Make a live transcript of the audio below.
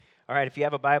All right, if you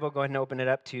have a Bible, go ahead and open it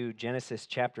up to Genesis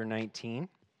chapter 19.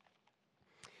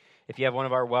 If you have one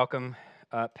of our welcome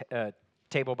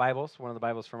table Bibles, one of the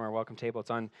Bibles from our welcome table, it's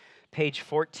on page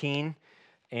 14.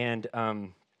 And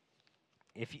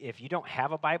if you don't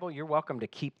have a Bible, you're welcome to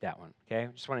keep that one, okay? I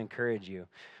just want to encourage you.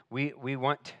 We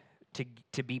want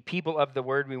to be people of the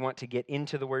Word. We want to get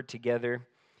into the Word together.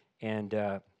 And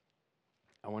I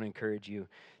want to encourage you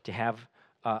to have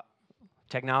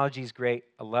technology is great.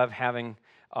 I love having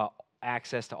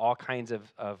access to all kinds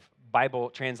of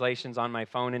Bible translations on my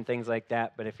phone and things like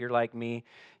that. But if you're like me,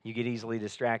 you get easily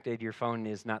distracted. Your phone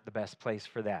is not the best place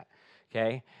for that.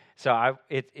 Okay, so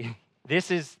this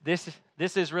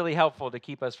is really helpful to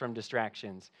keep us from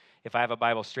distractions. If I have a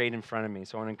Bible straight in front of me,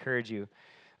 so I want to encourage you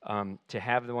to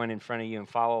have the one in front of you and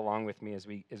follow along with me as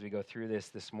we go through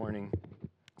this morning.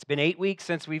 It's been 8 weeks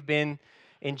since we've been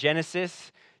in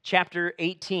Genesis. Chapter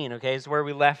 18, okay, is where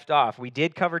we left off. We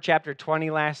did cover chapter 20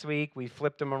 last week. We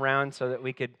flipped them around so that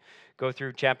we could go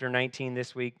through chapter 19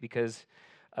 this week because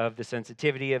of the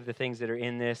sensitivity of the things that are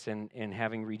in this and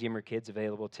having Redeemer Kids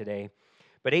available today.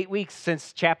 But 8 weeks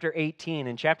since chapter 18,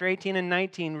 and chapter 18 and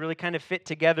 19 really kind of fit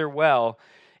together well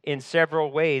in several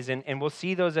ways, and we'll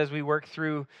see those as we work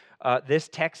through this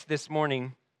text this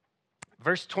morning.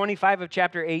 Verse 25 of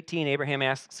chapter 18, Abraham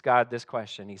asks God this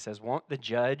question. He says, "Won't the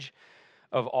judge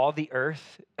of all the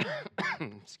earth,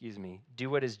 do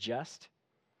what is just?"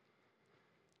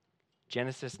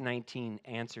 Genesis 19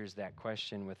 answers that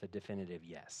question with a definitive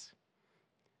yes.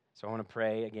 So I want to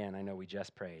pray again. I know we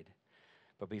just prayed,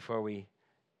 but before we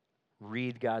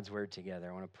read God's word together,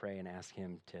 I want to pray and ask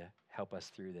him to help us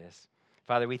through this.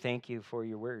 Father, we thank you for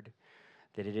your word,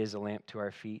 that it is a lamp to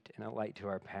our feet and a light to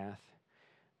our path.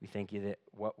 We thank you that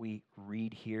what we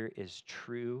read here is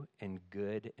true and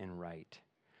good and right.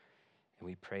 And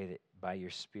we pray that by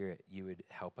your Spirit, you would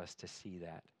help us to see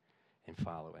that and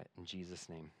follow it. In Jesus'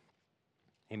 name,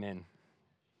 amen.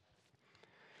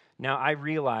 Now, I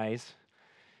realize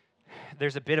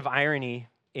there's a bit of irony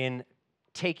in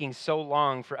taking so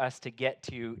long for us to get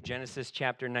to Genesis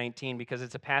chapter 19 because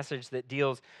it's a passage that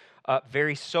deals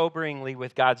very soberingly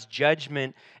with God's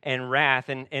judgment and wrath.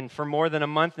 And for more than a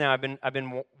month now, I've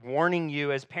been warning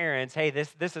you as parents, hey,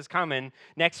 this is coming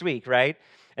next week, right?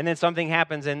 And then something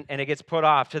happens and it gets put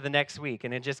off to the next week.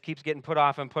 And it just keeps getting put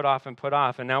off and put off and put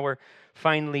off. And now we're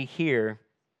finally here.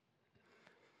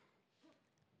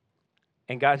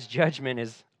 And God's judgment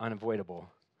is unavoidable,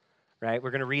 right?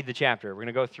 We're going to read the chapter. We're going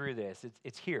to go through this.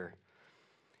 It's here.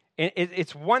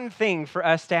 It's one thing for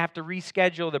us to have to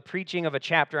reschedule the preaching of a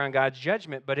chapter on God's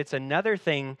judgment, but it's another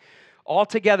thing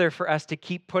altogether for us to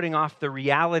keep putting off the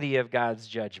reality of God's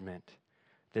judgment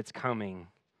that's coming.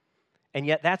 And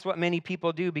yet that's what many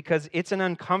people do because it's an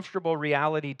uncomfortable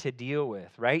reality to deal with,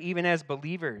 right? Even as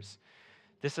believers,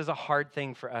 this is a hard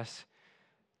thing for us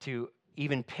to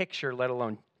even picture, let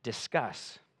alone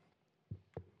discuss.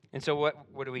 And so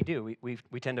what do?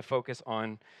 We tend to focus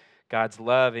on God's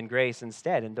love and grace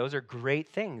instead, and those are great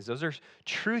things. Those are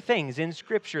true things in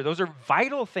Scripture. Those are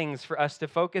vital things for us to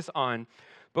focus on,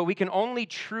 but we can only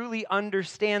truly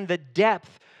understand the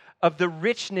depth of the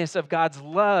richness of God's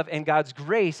love and God's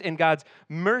grace and God's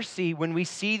mercy when we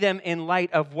see them in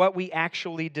light of what we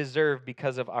actually deserve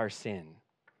because of our sin.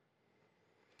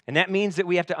 And that means that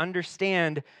we have to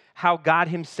understand how God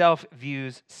himself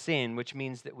views sin, which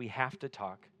means that we have to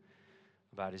talk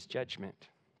about his judgment.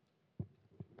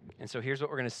 And so here's what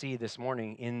we're going to see this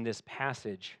morning in this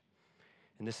passage,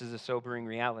 and this is a sobering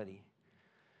reality.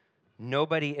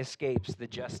 Nobody escapes the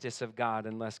justice of God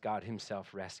unless God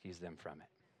himself rescues them from it.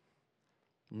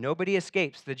 Nobody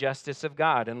escapes the justice of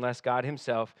God unless God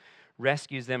himself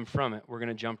rescues them from it. We're going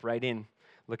to jump right in.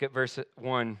 Look at verse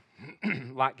 1.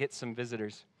 Lot gets some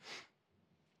visitors.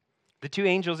 The two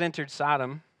angels entered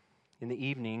Sodom in the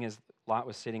evening as Lot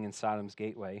was sitting in Sodom's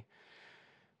gateway.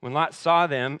 When Lot saw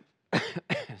them,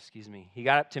 he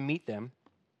got up to meet them.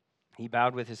 He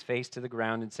bowed with his face to the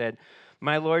ground and said,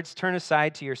 "My lords, turn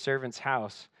aside to your servant's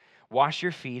house. Wash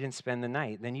your feet and spend the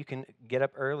night. Then you can get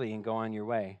up early and go on your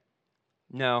way."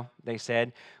 "No," they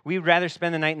said, "we'd rather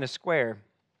spend the night in the square."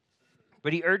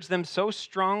 But he urged them so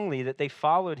strongly that they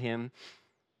followed him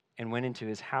and went into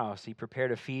his house. He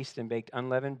prepared a feast and baked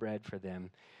unleavened bread for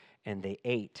them, and they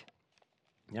ate.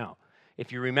 Now,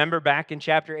 if you remember back in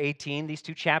chapter 18, these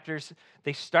two chapters,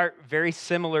 they start very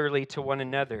similarly to one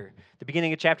another. The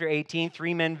beginning of chapter 18,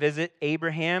 3 men visit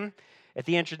Abraham at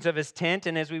the entrance of his tent,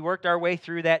 and as we worked our way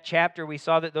through that chapter, we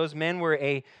saw that those men were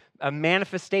a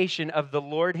manifestation of the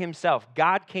Lord himself.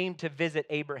 God came to visit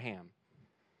Abraham.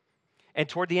 And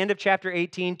toward the end of chapter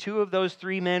 18, 2 of those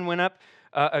 3 men went up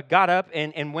got up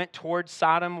and went towards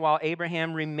Sodom while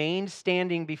Abraham remained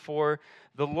standing before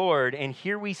the Lord. And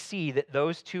here we see that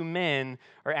those two men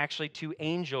are actually two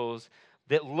angels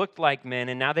that looked like men,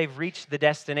 and now they've reached the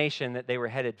destination that they were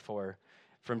headed for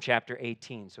from chapter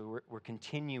 18. So we're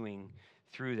continuing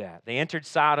through that. They entered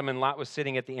Sodom, and Lot was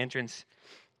sitting at the entrance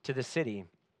to the city.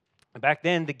 Back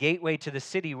then, the gateway to the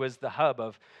city was the hub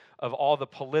of all the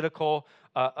political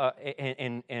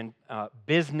and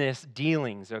business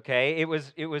dealings, okay? It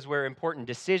was where important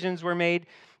decisions were made,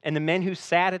 and the men who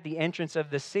sat at the entrance of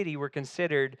the city were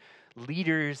considered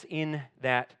leaders in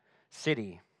that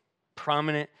city,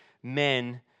 prominent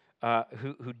men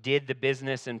who did the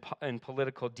business and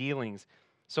political dealings.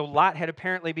 So Lot had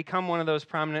apparently become one of those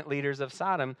prominent leaders of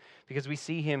Sodom because we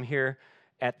see him here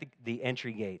at the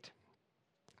entry gate.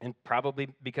 And probably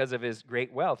because of his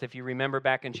great wealth. If you remember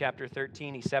back in chapter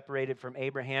 13, he separated from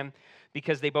Abraham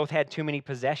because they both had too many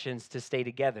possessions to stay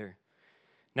together.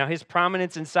 Now, his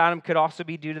prominence in Sodom could also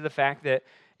be due to the fact that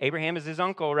Abraham is his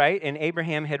uncle, right? And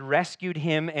Abraham had rescued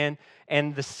him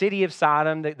and the city of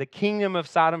Sodom, the kingdom of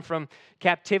Sodom from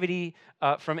captivity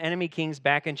from enemy kings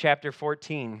back in chapter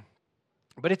 14.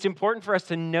 But it's important for us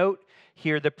to note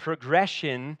here the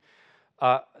progression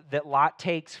that Lot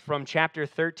takes from chapter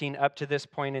 13 up to this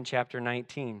point in chapter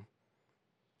 19.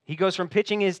 He goes from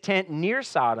pitching his tent near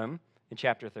Sodom in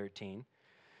chapter 13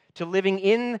 to living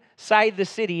inside the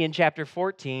city in chapter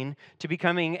 14 to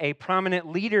becoming a prominent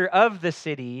leader of the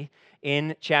city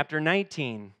in chapter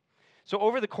 19. So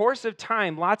over the course of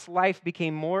time, Lot's life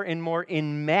became more and more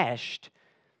enmeshed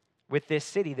with this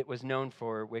city that was known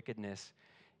for wickedness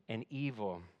and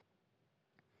evil.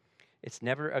 It's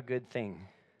never a good thing.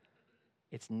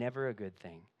 It's never a good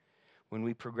thing when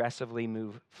we progressively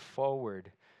move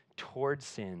forward towards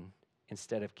sin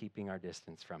instead of keeping our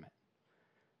distance from it.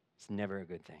 It's never a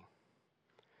good thing.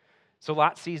 So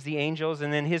Lot sees the angels,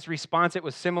 and then his response, it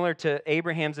was similar to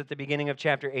Abraham's at the beginning of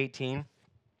chapter 18.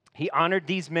 He honored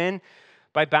these men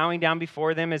by bowing down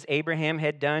before them as Abraham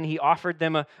had done. He offered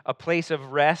them a place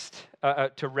of rest,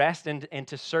 to rest and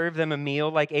to serve them a meal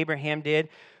like Abraham did.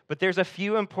 But there's a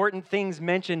few important things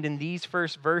mentioned in these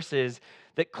first verses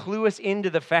that clue us into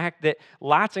the fact that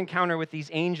Lot's encounter with these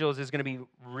angels is going to be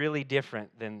really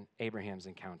different than Abraham's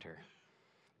encounter.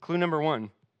 Clue number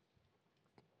one.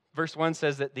 Verse 1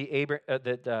 says that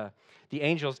the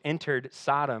angels entered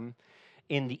Sodom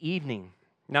in the evening.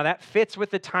 Now that fits with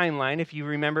the timeline. If you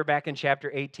remember back in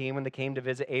chapter 18 when they came to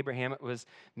visit Abraham, it was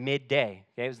midday.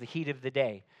 Okay? It was the heat of the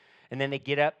day. And then they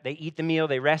get up, they eat the meal,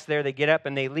 they rest there, they get up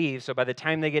and they leave. So by the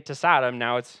time they get to Sodom,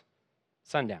 now it's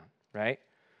sundown, right?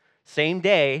 Same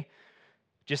day,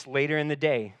 just later in the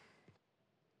day.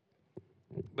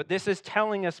 But this is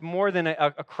telling us more than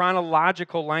a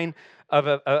chronological line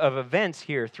of events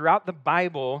here. Throughout the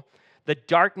Bible, the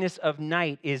darkness of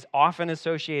night is often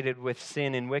associated with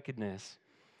sin and wickedness.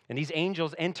 And these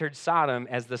angels entered Sodom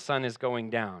as the sun is going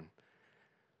down.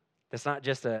 That's not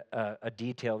just a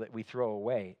detail that we throw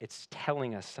away. It's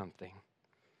telling us something.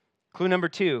 Clue number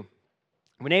 2.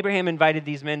 When Abraham invited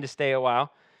these men to stay a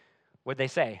while, what'd they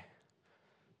say?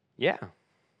 Yeah.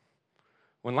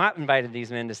 When Lot invited these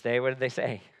men to stay, what did they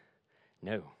say?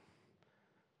 No.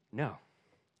 No.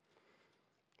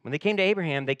 When they came to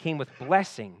Abraham, they came with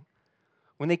blessing.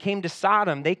 When they came to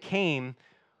Sodom, they came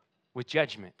with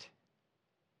judgment.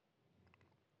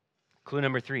 Clue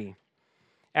number 3.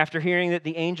 After hearing that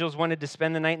the angels wanted to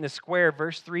spend the night in the square,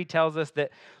 verse 3 tells us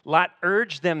that Lot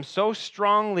urged them so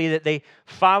strongly that they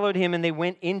followed him and they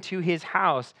went into his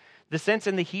house. The sense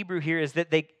in the Hebrew here is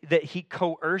that he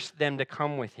coerced them to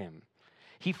come with him.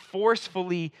 He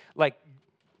forcefully,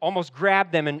 almost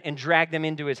grabbed them and dragged them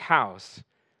into his house.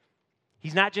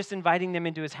 He's not just inviting them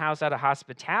into his house out of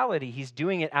hospitality, he's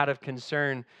doing it out of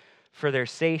concern for their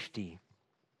safety.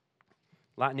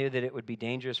 Lot knew that it would be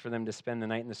dangerous for them to spend the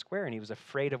night in the square, and he was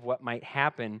afraid of what might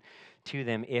happen to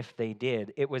them if they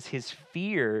did. It was his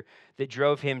fear that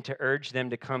drove him to urge them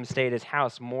to come stay at his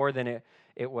house more than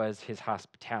it was his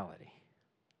hospitality.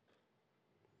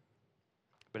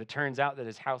 But it turns out that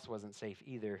his house wasn't safe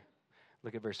either.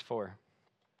 Look at verse 4.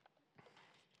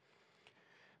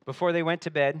 Before they went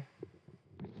to bed,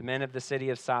 the men of the city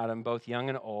of Sodom, both young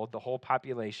and old, the whole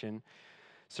population,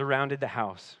 surrounded the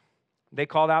house. They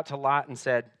called out to Lot and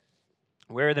said,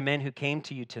 "Where are the men who came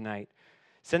to you tonight?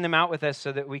 Send them out with us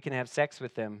so that we can have sex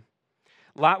with them."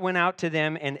 Lot went out to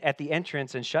them and at the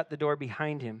entrance and shut the door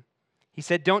behind him. He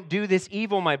said, "Don't do this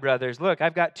evil, my brothers. Look,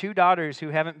 I've got 2 daughters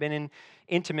who haven't been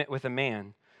intimate with a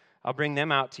man. I'll bring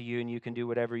them out to you and you can do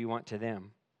whatever you want to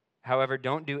them. However,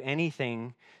 don't do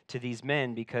anything to these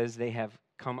men because they have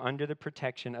come under the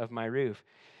protection of my roof."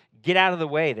 "Get out of the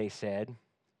way," they said.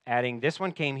 adding, "This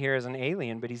one came here as an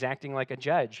alien, but he's acting like a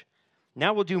judge.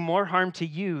 Now we'll do more harm to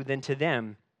you than to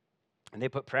them." And they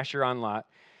put pressure on Lot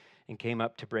and came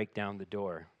up to break down the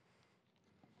door.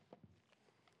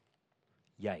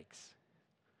 Yikes.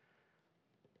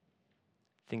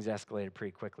 Things escalated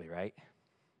pretty quickly, right?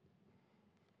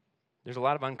 There's a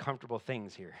lot of uncomfortable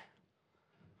things here.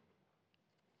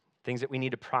 Things that we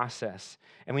need to process.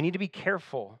 And we need to be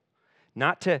careful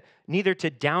neither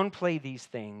to downplay these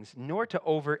things nor to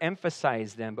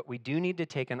overemphasize them, but we do need to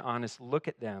take an honest look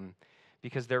at them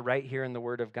because they're right here in the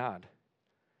Word of God.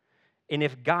 And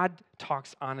if God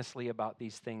talks honestly about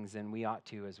these things, then we ought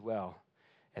to as well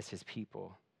as his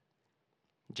people.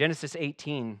 Genesis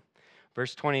 18,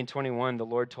 verse 20 and 21, the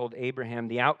Lord told Abraham,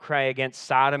 "The outcry against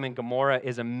Sodom and Gomorrah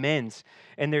is immense,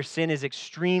 and their sin is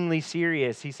extremely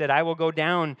serious." He said, "I will go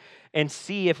down and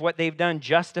see if what they've done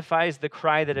justifies the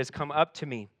cry that has come up to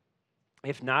me.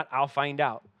 If not, I'll find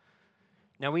out."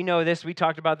 Now we know this. We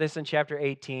talked about this in chapter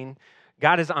 18.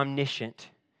 God is omniscient.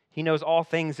 He knows all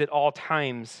things at all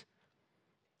times.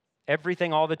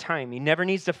 Everything all the time. He never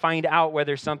needs to find out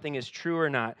whether something is true or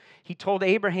not. He told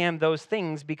Abraham those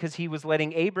things because he was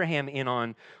letting Abraham in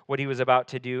on what he was about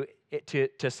to do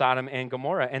to Sodom and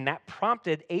Gomorrah. And that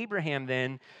prompted Abraham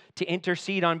then to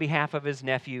intercede on behalf of his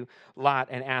nephew Lot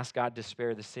and ask God to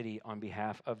spare the city on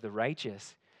behalf of the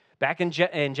righteous. Back in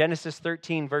Genesis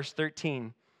 13, verse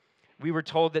 13, we were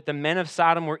told that the men of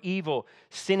Sodom were evil,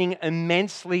 sinning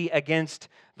immensely against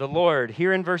the Lord.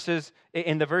 Here in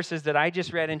the verses that I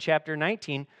just read in chapter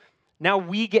 19, now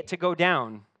we get to go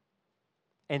down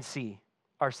and see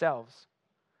ourselves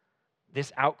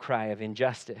this outcry of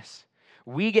injustice.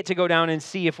 We get to go down and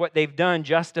see if what they've done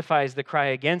justifies the cry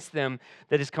against them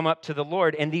that has come up to the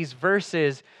Lord. And these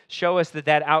verses show us that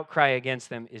that outcry against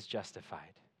them is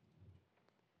justified.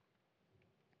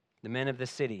 The men of the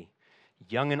city,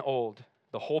 young and old,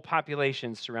 the whole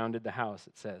population surrounded the house,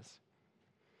 it says.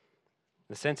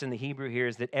 The sense in the Hebrew here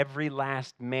is that every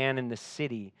last man in the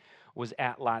city was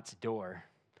at Lot's door.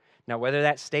 Now, whether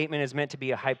that statement is meant to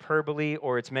be a hyperbole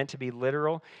or it's meant to be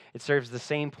literal, it serves the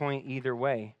same point either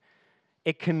way.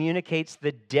 It communicates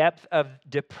the depth of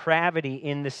depravity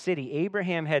in the city.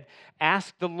 Abraham had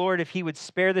asked the Lord if he would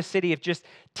spare the city if just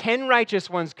 10 righteous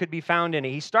ones could be found in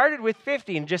it. He started with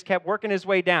 50 and just kept working his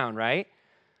way down, right?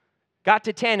 Got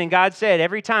to 10, and God said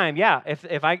every time, "Yeah,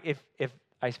 if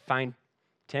I find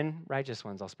 10 righteous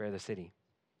ones, I'll spare the city."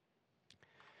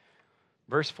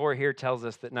 Verse 4 here tells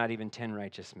us that not even 10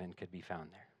 righteous men could be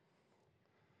found there.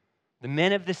 The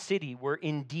men of the city were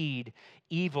indeed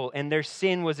evil, and their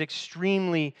sin was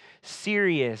extremely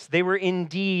serious. They were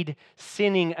indeed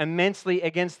sinning immensely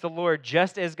against the Lord,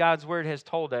 just as God's word has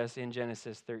told us in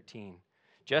Genesis 13,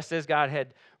 just as God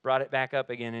had brought it back up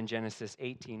again in Genesis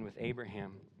 18 with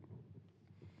Abraham.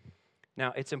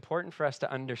 Now, it's important for us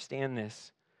to understand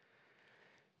this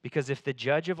because if the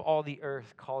judge of all the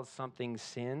earth calls something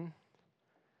sin,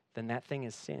 then that thing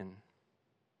is sin,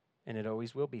 and it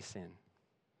always will be sin.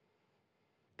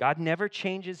 God never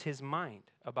changes his mind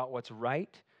about what's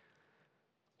right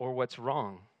or what's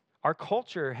wrong. Our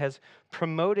culture has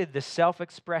promoted the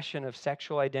self-expression of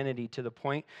sexual identity to the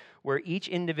point where each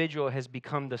individual has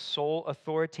become the sole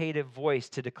authoritative voice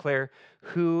to declare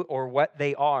who or what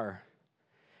they are.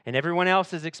 And everyone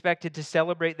else is expected to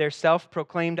celebrate their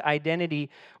self-proclaimed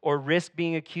identity or risk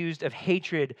being accused of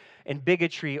hatred and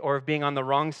bigotry or of being on the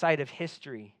wrong side of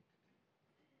history.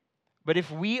 But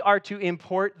if we are to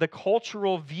import the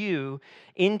cultural view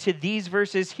into these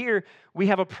verses here, we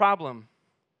have a problem.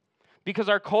 Because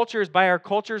by our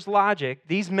culture's logic,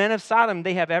 these men of Sodom,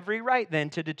 they have every right then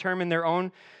to determine their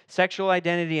own sexual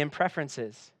identity and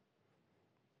preferences.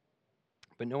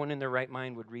 But no one in their right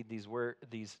mind would read these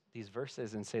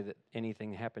verses and say that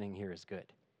anything happening here is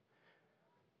good.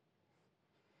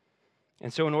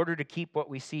 And so in order to keep what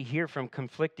we see here from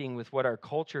conflicting with what our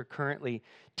culture currently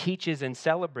teaches and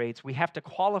celebrates, we have to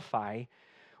qualify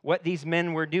what these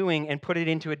men were doing and put it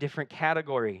into a different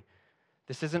category.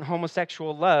 This isn't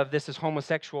homosexual love, this is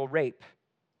homosexual rape.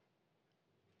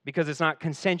 Because it's not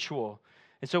consensual.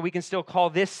 And so we can still call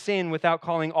this sin without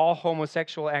calling all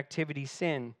homosexual activity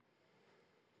sin.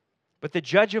 But the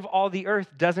judge of all the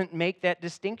earth doesn't make that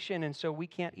distinction, and so we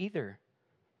can't either.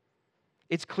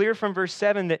 It's clear from verse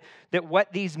 7 that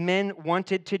what these men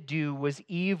wanted to do was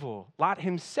evil. Lot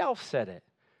himself said it.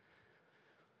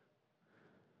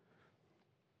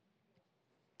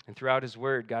 And throughout his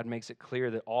word, God makes it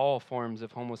clear that all forms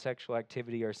of homosexual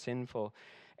activity are sinful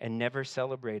and never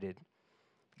celebrated.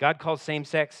 God calls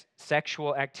same-sex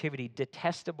sexual activity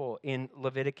detestable in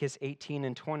Leviticus 18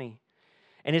 and 20.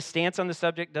 And his stance on the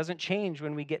subject doesn't change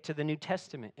when we get to the New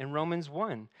Testament. In Romans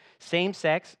 1,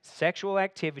 same-sex sexual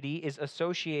activity is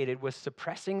associated with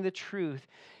suppressing the truth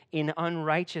in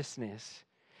unrighteousness.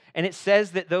 And it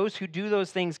says that those who do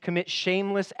those things commit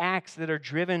shameless acts that are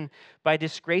driven by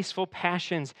disgraceful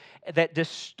passions that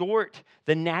distort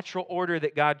the natural order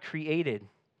that God created.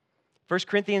 1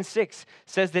 Corinthians 6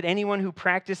 says that anyone who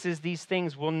practices these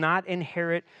things will not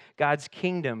inherit God's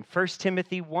kingdom. 1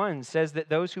 Timothy 1 says that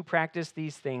those who practice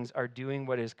these things are doing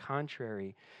what is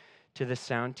contrary to the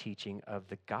sound teaching of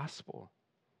the gospel.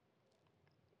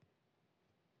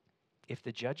 If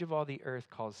the judge of all the earth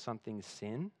calls something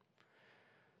sin,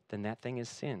 then that thing is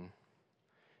sin,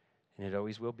 and it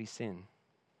always will be sin.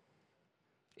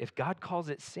 If God calls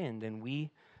it sin, then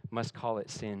we must call it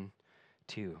sin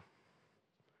too.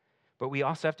 But we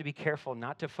also have to be careful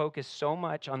not to focus so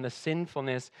much on the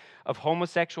sinfulness of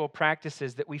homosexual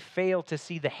practices that we fail to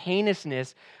see the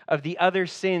heinousness of the other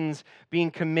sins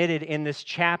being committed in this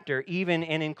chapter, even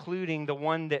and including the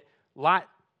one that Lot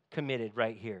committed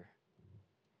right here.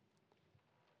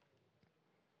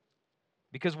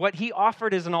 Because what he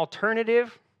offered as an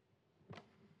alternative,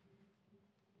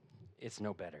 it's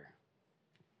no better.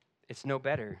 It's no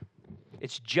better.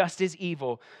 It's just as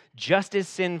evil, just as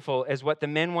sinful as what the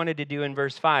men wanted to do in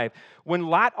verse 5. When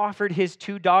Lot offered his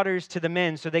 2 daughters to the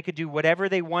men so they could do whatever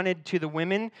they wanted to the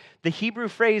women, the Hebrew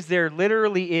phrase there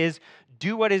literally is,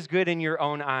 do what is good in your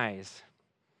own eyes.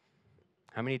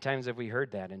 How many times have we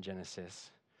heard that in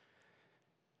Genesis?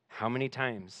 How many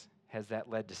times has that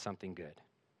led to something good?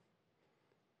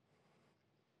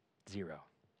 0.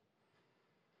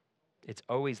 It's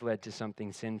always led to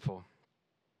something sinful.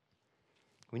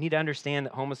 We need to understand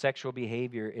that homosexual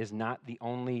behavior is not the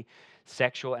only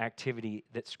sexual activity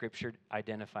that Scripture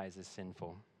identifies as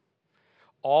sinful.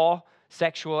 All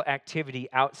sexual activity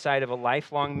outside of a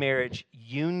lifelong marriage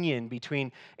union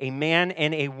between a man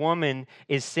and a woman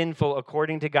is sinful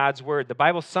according to God's word. The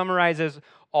Bible summarizes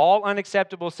all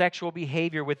unacceptable sexual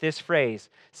behavior with this phrase,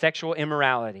 sexual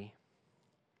immorality.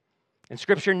 And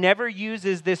Scripture never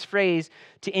uses this phrase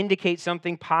to indicate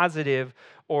something positive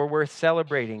or worth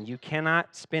celebrating. You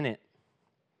cannot spin it.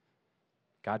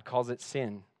 God calls it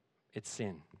sin. It's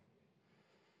sin.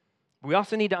 We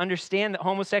also need to understand that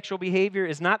homosexual behavior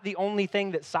is not the only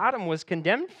thing that Sodom was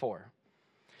condemned for.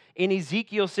 In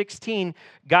Ezekiel 16,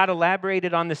 God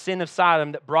elaborated on the sin of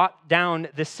Sodom that brought down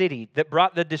the city, that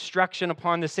brought the destruction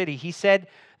upon the city. He said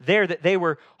there that they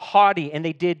were haughty and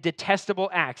they did detestable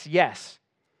acts, yes.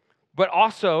 But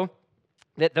also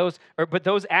that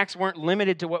those acts weren't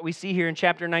limited to what we see here in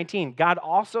chapter 19. God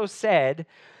also said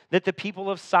that the people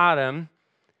of Sodom,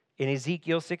 in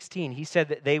Ezekiel 16, he said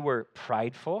that they were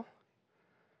prideful,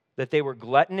 that they were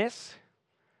gluttonous,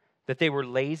 that they were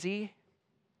lazy,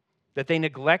 that they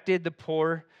neglected the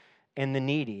poor and the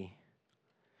needy.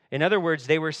 In other words,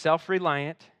 they were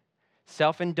self-reliant,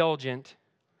 self-indulgent,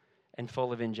 and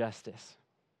full of injustice.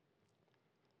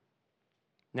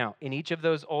 Now, in each of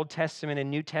those Old Testament and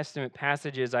New Testament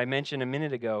passages I mentioned a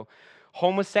minute ago,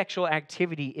 homosexual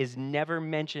activity is never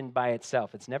mentioned by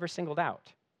itself. It's never singled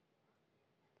out.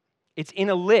 It's in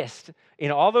a list,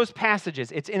 in all those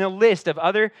passages, it's in a list of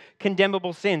other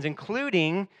condemnable sins,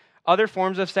 including other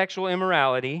forms of sexual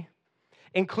immorality,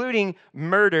 including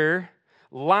murder,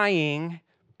 lying,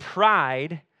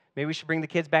 pride, maybe we should bring the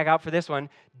kids back out for this one,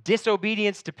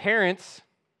 disobedience to parents.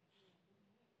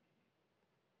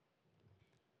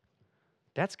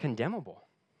 That's condemnable.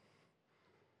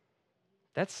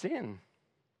 That's sin.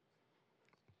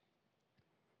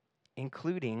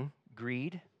 Including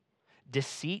greed,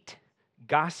 deceit,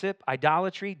 gossip,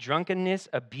 idolatry, drunkenness,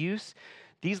 abuse.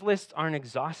 These lists aren't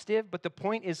exhaustive, but the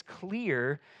point is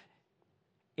clear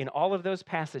in all of those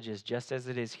passages, just as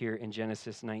it is here in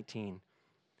Genesis 19.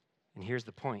 And here's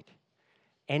the point.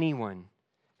 Anyone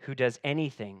who does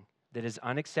anything that is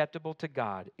unacceptable to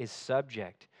God is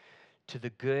subject to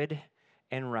the good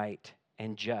and right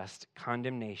and just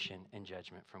condemnation and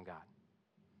judgment from God.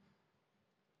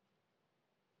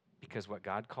 Because what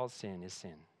God calls sin is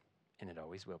sin, and it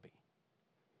always will be.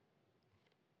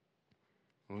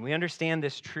 When we understand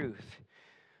this truth,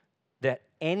 that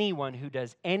anyone who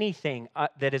does anything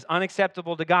that is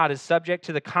unacceptable to God is subject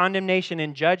to the condemnation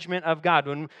and judgment of God.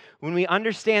 When we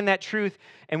understand that truth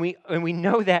and we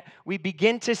know that, we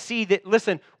begin to see that,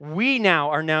 listen, we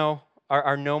now are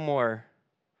no more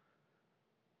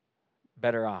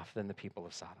better off than the people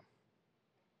of Sodom.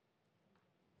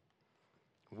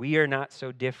 We are not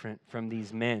so different from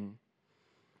these men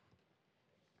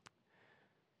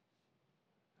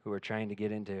who are trying to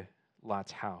get into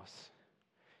Lot's house,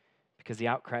 because the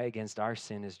outcry against our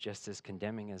sin is just as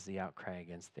condemning as the outcry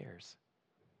against theirs.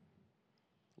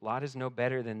 Lot is no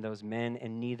better than those men,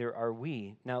 and neither are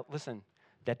we. Now, listen,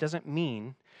 that doesn't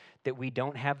mean that we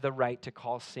don't have the right to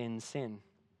call sin, sin.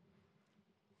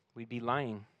 We'd be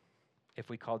lying if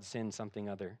we called sin something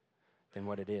other than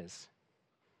what it is.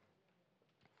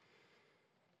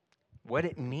 What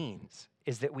it means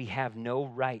is that we have no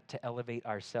right to elevate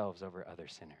ourselves over other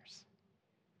sinners.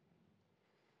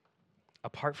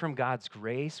 Apart from God's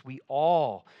grace, we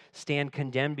all stand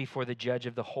condemned before the judge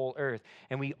of the whole earth,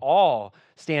 and we all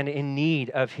stand in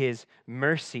need of his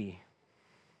mercy.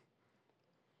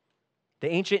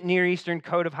 The ancient Near Eastern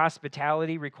code of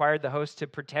hospitality required the host to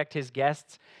protect his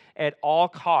guests at all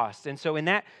costs. And so in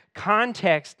that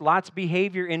context, Lot's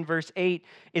behavior in verse 8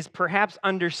 is perhaps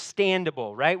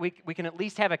understandable, right? We can at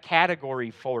least have a category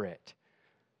for it.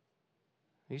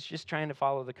 He's just trying to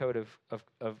follow the code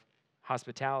of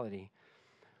hospitality.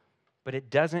 But it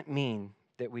doesn't mean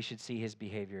that we should see his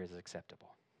behavior as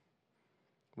acceptable.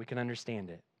 We can understand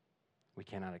it. We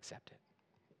cannot accept it.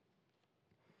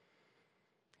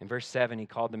 In verse 7, he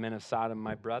called the men of Sodom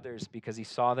my brothers because he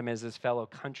saw them as his fellow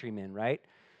countrymen, right?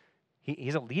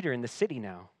 He's a leader in the city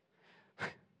now.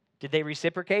 Did they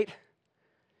reciprocate?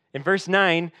 In verse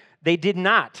 9, they did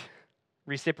not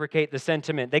reciprocate the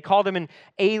sentiment. They called him an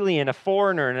alien, a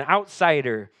foreigner, an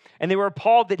outsider. And they were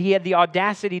appalled that he had the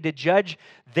audacity to judge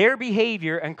their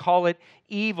behavior and call it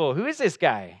evil. Who is this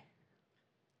guy?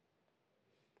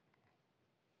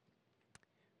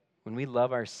 When we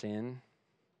love our sin,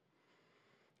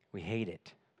 we hate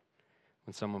it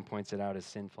when someone points it out as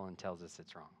sinful and tells us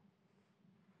it's wrong.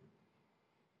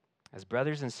 As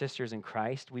brothers and sisters in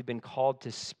Christ, we've been called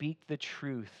to speak the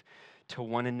truth to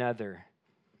one another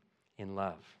in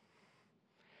love.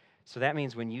 So that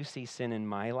means when you see sin in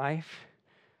my life,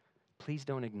 please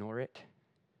don't ignore it.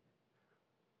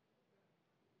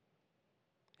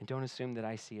 And don't assume that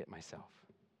I see it myself.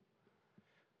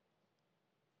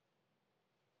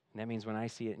 And that means when I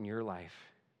see it in your life,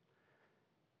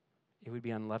 it would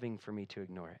be unloving for me to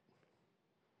ignore it.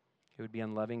 It would be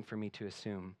unloving for me to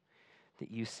assume that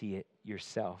you see it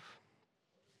yourself.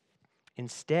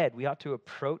 Instead, we ought to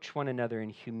approach one another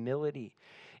in humility,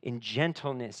 in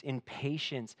gentleness, in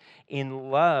patience,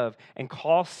 in love, and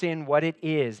call sin what it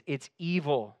is. It's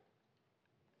evil.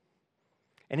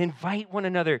 And invite one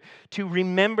another to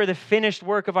remember the finished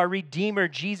work of our Redeemer,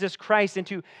 Jesus Christ, and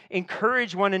to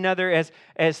encourage one another, as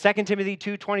 2 Timothy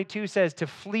 2:22 says, to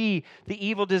flee the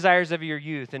evil desires of your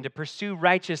youth and to pursue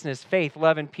righteousness, faith,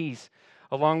 love, and peace,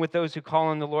 along with those who call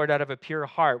on the Lord out of a pure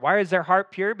heart. Why is their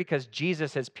heart pure? Because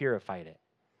Jesus has purified it.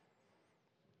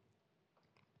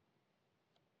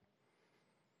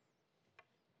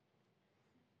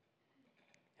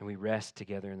 And we rest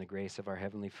together in the grace of our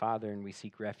Heavenly Father, and we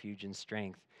seek refuge and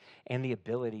strength and the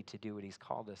ability to do what He's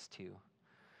called us to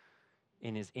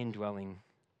in His indwelling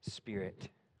Spirit.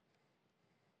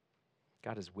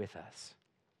 God is with us,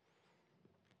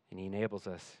 and He enables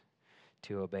us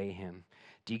to obey Him.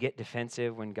 Do you get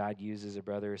defensive when God uses a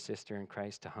brother or sister in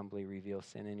Christ to humbly reveal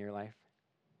sin in your life?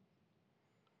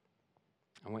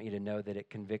 I want you to know that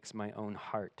it convicts my own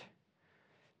heart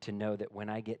to know that when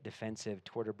I get defensive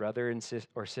toward a brother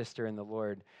or sister in the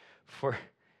Lord for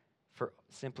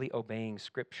simply obeying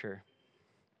Scripture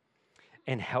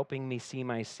and helping me see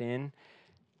my sin,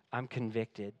 I'm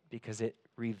convicted because it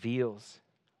reveals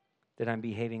that I'm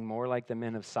behaving more like the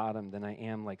men of Sodom than I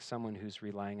am like someone who's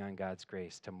relying on God's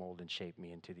grace to mold and shape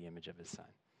me into the image of His Son.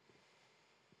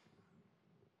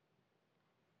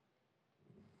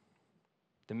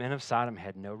 The men of Sodom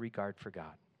had no regard for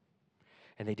God.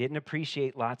 And they didn't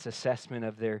appreciate Lot's assessment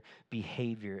of their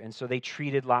behavior. And so they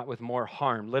treated Lot with more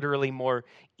harm, literally more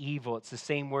evil. It's the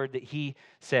same word that he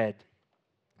said,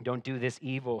 don't do this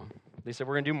evil. They said,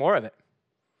 we're going to do more of it.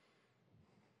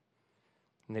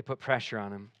 And they put pressure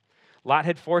on him. Lot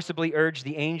had forcibly urged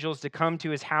the angels to come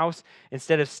to his house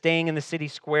instead of staying in the city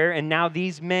square. And now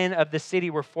these men of the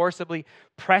city were forcibly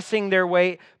pressing their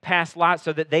way past Lot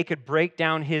so that they could break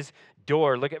down his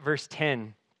door. Look at verse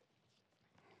 10.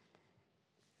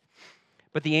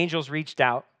 But the angels reached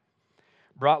out,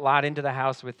 brought Lot into the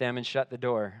house with them, and shut the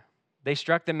door. They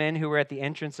struck the men who were at the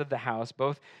entrance of the house,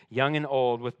 both young and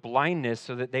old, with blindness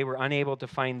so that they were unable to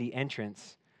find the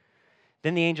entrance.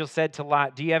 Then the angel said to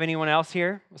Lot, do you have anyone else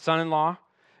here, a son-in-law,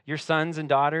 your sons and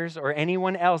daughters, or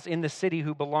anyone else in the city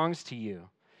who belongs to you?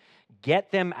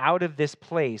 Get them out of this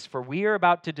place, for we are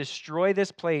about to destroy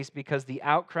this place because the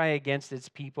outcry against its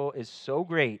people is so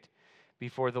great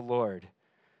before the Lord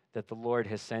that the Lord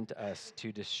has sent us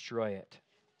to destroy it.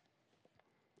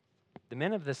 The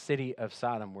men of the city of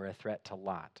Sodom were a threat to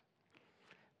Lot,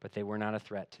 but they were not a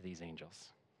threat to these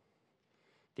angels.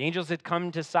 The angels had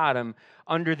come to Sodom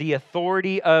under the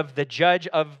authority of the judge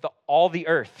of all the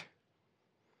earth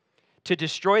to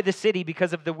destroy the city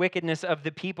because of the wickedness of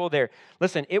the people there.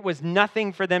 Listen, it was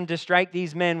nothing for them to strike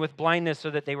these men with blindness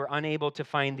so that they were unable to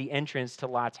find the entrance to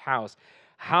Lot's house.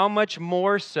 How much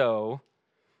more so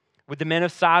would the men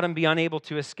of Sodom be unable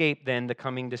to escape then the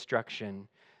coming destruction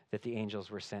that the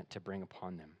angels were sent to bring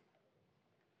upon them?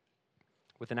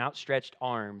 With an outstretched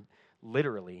arm,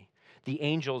 literally, the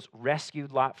angels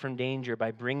rescued Lot from danger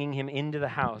by bringing him into the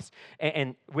house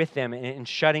and with them and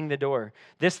shutting the door.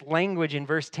 This language in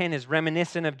verse 10 is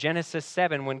reminiscent of Genesis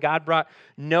 7 when God brought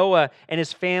Noah and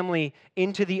his family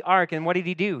into the ark. And what did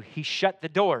he do? He shut the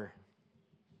door.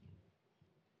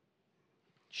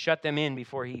 Shut them in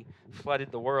before he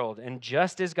flooded the world. And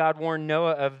just as God warned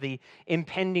Noah of the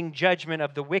impending judgment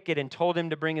of the wicked and told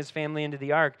him to bring his family into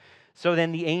the ark, so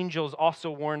then the angels also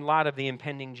warned Lot of the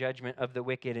impending judgment of the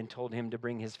wicked and told him to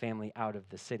bring his family out of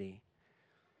the city.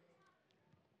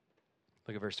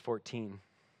 Look at verse 14.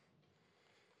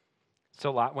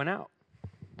 So Lot went out,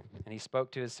 and he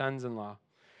spoke to his sons-in-law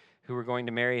who were going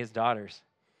to marry his daughters.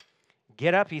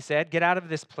 Get up, he said, get out of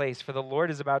this place, for the Lord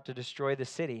is about to destroy the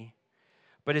city.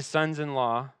 But his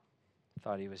sons-in-law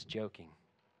thought he was joking.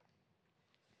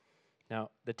 Now,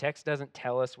 the text doesn't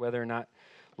tell us whether or not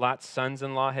Lot's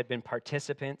sons-in-law had been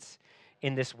participants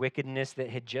in this wickedness that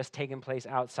had just taken place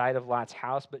outside of Lot's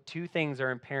house, but two things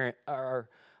are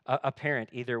apparent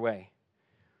either way.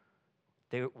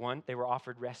 One, they were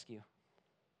offered rescue,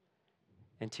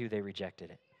 and two, they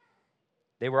rejected it.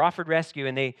 They were offered rescue,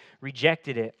 and they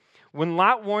rejected it. When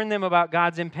Lot warned them about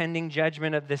God's impending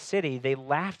judgment of the city, they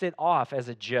laughed it off as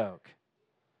a joke.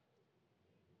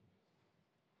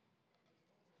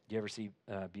 Do you ever see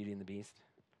Beauty and the Beast?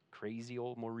 Crazy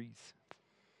old Maurice.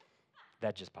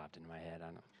 That just popped into my head. I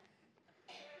don't know.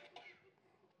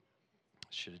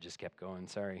 Should have just kept going.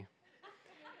 Sorry.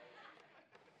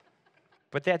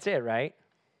 But that's it, right?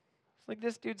 It's like,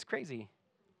 this dude's crazy.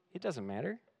 It doesn't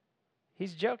matter.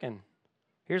 He's joking.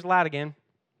 Here's Lot again.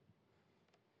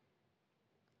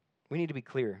 We need to be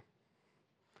clear.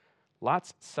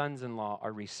 Lot's sons-in-law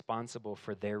are responsible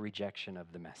for their rejection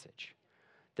of the message.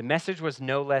 The message was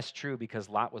no less true because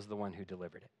Lot was the one who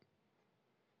delivered it.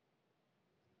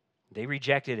 They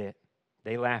rejected it.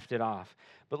 They laughed it off.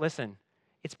 But listen,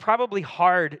 it's probably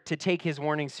hard to take his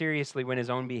warning seriously when his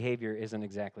own behavior isn't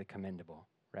exactly commendable,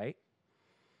 right?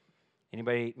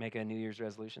 Anybody make a New Year's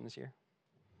resolution this year?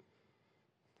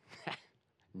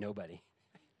 Nobody.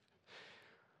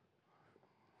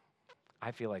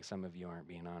 I feel like some of you aren't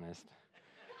being honest.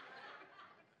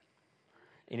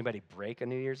 Anybody break a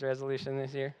New Year's resolution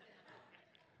this year?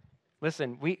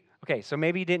 Listen, so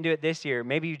maybe you didn't do it this year.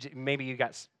 Maybe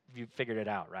you figured it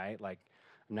out, right? Like,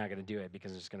 I'm not going to do it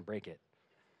because I'm just going to break it.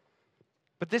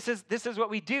 But this is what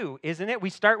we do, isn't it?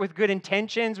 We start with good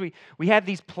intentions. We have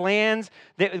these plans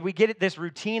that we get this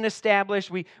routine established.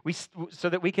 We so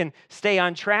that we can stay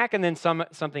on track, and then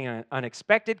something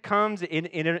unexpected comes. It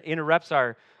interrupts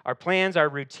our plans, our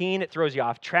routine. It throws you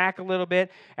off track a little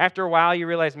bit. After a while, you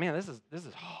realize, man, this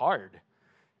is hard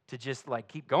to just like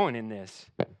keep going in this.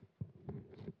 And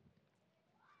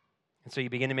so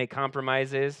you begin to make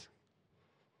compromises.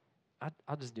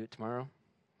 I'll just do it tomorrow,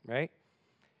 right?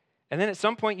 And then at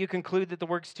some point you conclude that the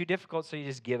work's too difficult, so you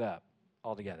just give up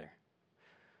altogether.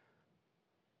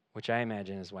 Which I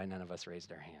imagine is why none of us raised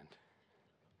our hand.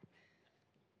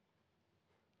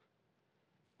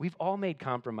 We've all made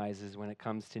compromises when it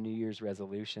comes to New Year's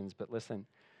resolutions, but listen,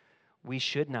 we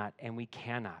should not and we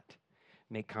cannot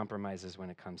make compromises when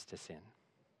it comes to sin.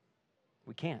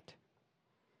 We can't.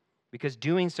 Because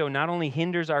doing so not only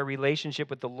hinders our relationship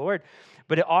with the Lord,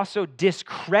 but it also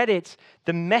discredits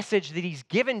the message that He's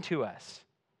given to us.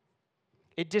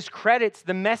 It discredits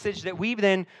the message that we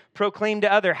then proclaim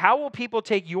to others. How will people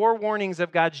take your warnings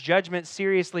of God's judgment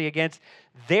seriously against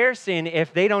their sin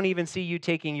if they don't even see you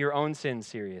taking your own sin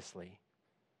seriously?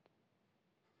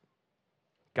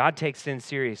 God takes sin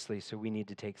seriously, so we need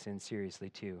to take sin seriously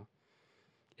too,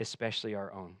 especially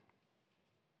our own.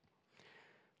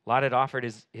 Lot had offered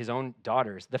his own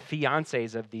daughters, the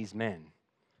fiancés of these men,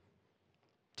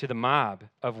 to the mob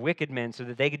of wicked men so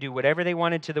that they could do whatever they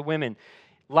wanted to the women.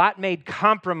 Lot made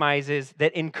compromises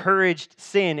that encouraged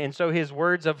sin, and so his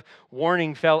words of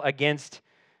warning fell against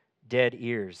dead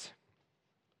ears.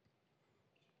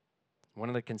 One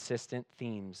of the consistent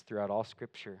themes throughout all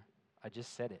Scripture, I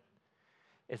just said it,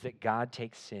 is that God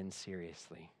takes sin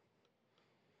seriously.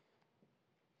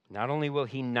 Not only will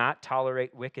he not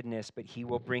tolerate wickedness, but he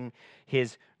will bring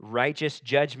his righteous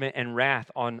judgment and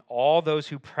wrath on all those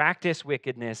who practice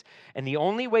wickedness. And the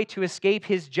only way to escape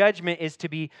his judgment is to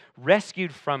be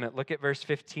rescued from it. Look at verse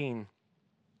 15.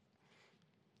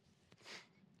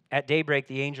 At daybreak,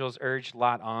 the angels urged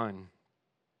Lot on.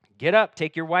 Get up,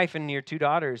 take your wife and your 2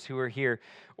 daughters who are here,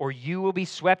 or you will be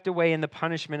swept away in the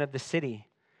punishment of the city.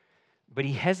 But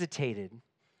he hesitated.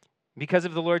 Because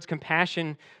of the Lord's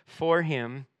compassion for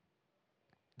him,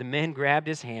 the men grabbed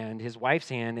his hand, his wife's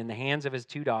hand, and the hands of his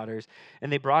 2 daughters,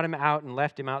 and they brought him out and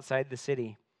left him outside the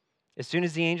city. As soon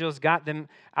as the angels got them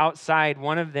outside,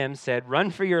 one of them said, "Run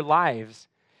for your lives.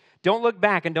 Don't look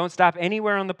back and don't stop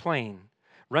anywhere on the plain.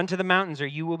 Run to the mountains or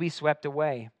you will be swept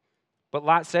away." But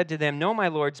Lot said to them, "No, my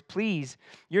lords, please.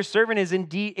 Your servant has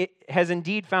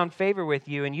indeed found favor with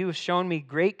you, and you have shown me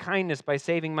great kindness by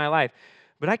saving my life.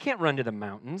 But I can't run to the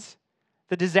mountains.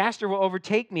 The disaster will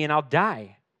overtake me and I'll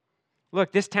die.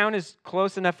 Look, this town is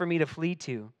close enough for me to flee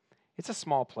to. It's a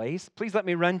small place. Please let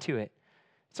me run to it.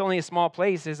 It's only a small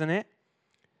place, isn't it?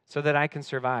 So that I can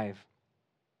survive."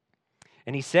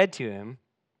 And he said to him,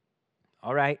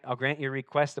 "All right, I'll grant your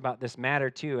request about this matter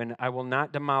too, and I will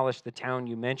not demolish the town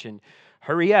you mentioned.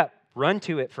 Hurry up, run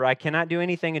to it, for I cannot do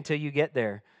anything until you get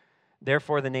there."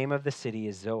 Therefore, the name of the city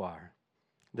is Zoar.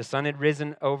 The sun had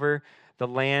risen over the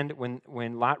land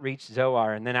when Lot reached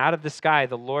Zoar, and then out of the sky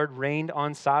the Lord rained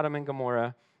on Sodom and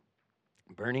Gomorrah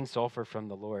burning sulfur from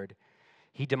the Lord.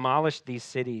 He demolished these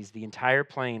cities, the entire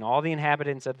plain, all the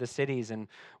inhabitants of the cities, and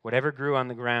whatever grew on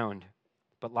the ground.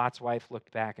 But Lot's wife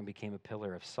looked back and became a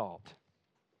pillar of salt.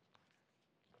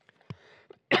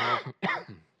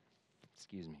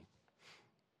 Excuse me.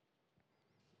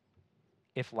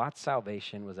 If Lot's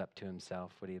salvation was up to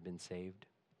himself, would he have been saved?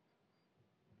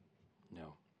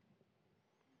 No.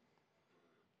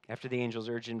 After the angels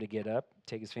urged him to get up,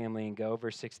 take his family, and go,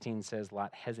 verse 16 says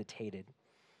Lot hesitated.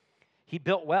 He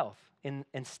built wealth and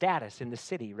status in the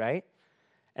city, right?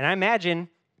 And I imagine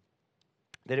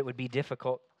that it would be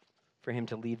difficult for him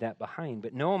to leave that behind.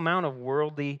 But no amount of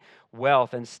worldly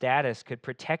wealth and status could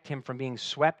protect him from being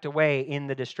swept away in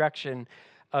the destruction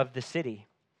of the city.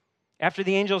 After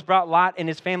the angels brought Lot and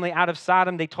his family out of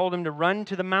Sodom, they told him to run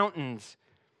to the mountains,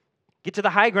 get to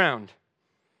the high ground.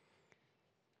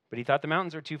 But he thought the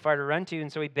mountains were too far to run to,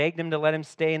 and so he begged them to let him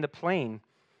stay in the plain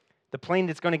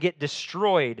that's going to get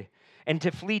destroyed, and to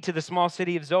flee to the small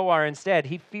city of Zoar instead.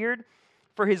 He feared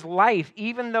for his life,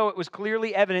 even though it was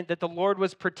clearly evident that the Lord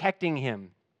was protecting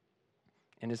him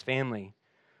and his family.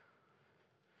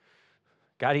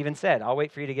 God even said, "I'll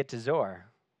wait for you to get to Zoar."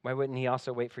 Why wouldn't he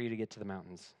also wait for you to get to the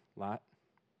mountains, Lot?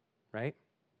 Right?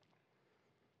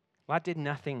 Lot did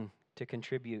nothing to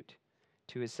contribute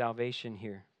to his salvation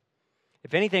here.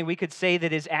 If anything, we could say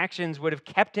that his actions would have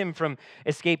kept him from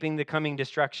escaping the coming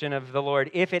destruction of the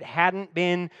Lord if it hadn't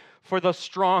been for the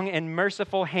strong and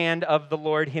merciful hand of the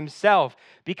Lord himself.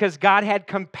 Because God had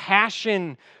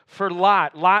compassion for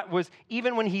Lot. Lot was,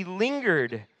 even when he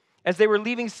lingered, as they were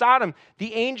leaving Sodom,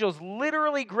 the angels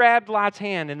literally grabbed Lot's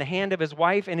hand and the hand of his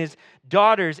wife and his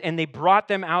daughters, and they brought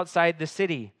them outside the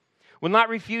city. When Lot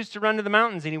refused to run to the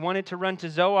mountains and he wanted to run to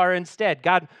Zoar instead,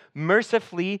 God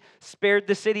mercifully spared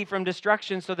the city from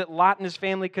destruction so that Lot and his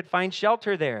family could find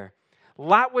shelter there.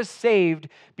 Lot was saved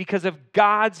because of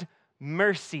God's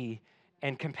mercy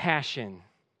and compassion,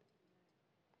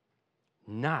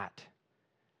 not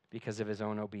because of his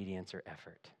own obedience or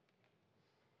effort.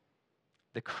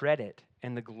 The credit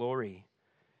and the glory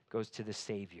goes to the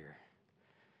Savior,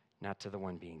 not to the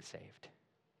one being saved.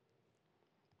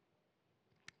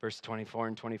 Verse 24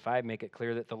 and 25 make it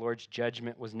clear that the Lord's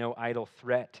judgment was no idle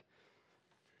threat.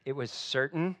 It was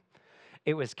certain,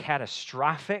 it was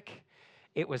catastrophic,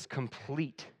 it was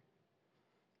complete.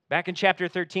 Back in chapter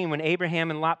 13, when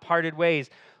Abraham and Lot parted ways,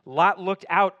 Lot looked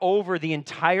out over the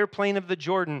entire plain of the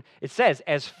Jordan, it says,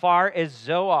 as far as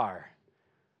Zoar.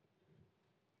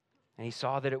 And he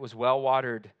saw that it was well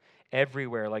watered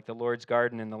everywhere, like the Lord's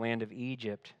garden in the land of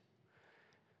Egypt.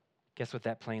 Guess what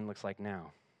that plain looks like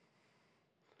now?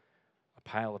 A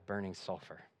pile of burning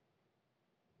sulfur.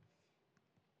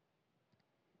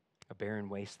 A barren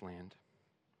wasteland.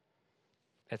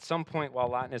 At some point, while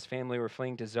Lot and his family were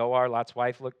fleeing to Zoar, Lot's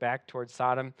wife looked back towards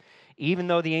Sodom, even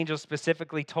though the angel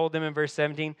specifically told them in verse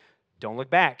 17, don't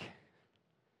look back.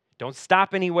 Don't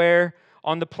stop anywhere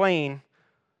on the plain.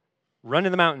 Run to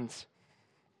the mountains.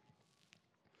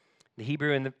 The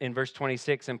Hebrew in verse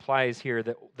 26 implies here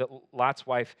that Lot's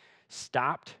wife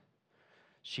stopped,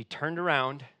 she turned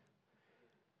around,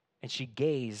 and she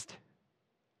gazed.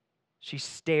 She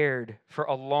stared for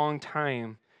a long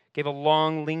time, gave a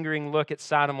long, lingering look at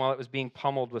Sodom while it was being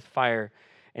pummeled with fire.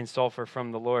 and sulfur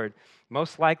from the Lord.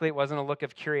 Most likely it wasn't a look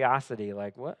of curiosity,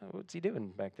 like, what's he doing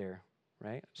back there,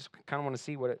 right? Just kind of want to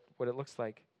see what it looks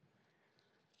like.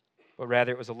 But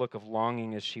rather it was a look of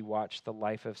longing as she watched the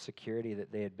life of security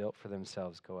that they had built for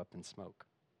themselves go up in smoke.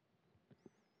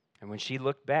 And when she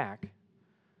looked back,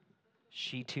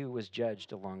 she too was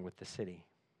judged along with the city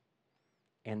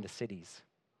and the cities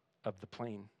of the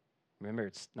plain. Remember,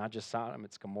 it's not just Sodom,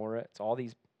 it's Gomorrah, it's all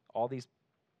these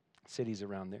cities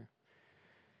around there.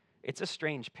 It's a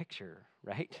strange picture,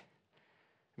 right?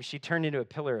 I mean, she turned into a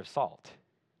pillar of salt,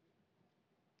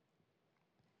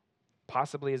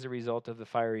 possibly as a result of the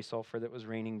fiery sulfur that was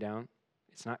raining down.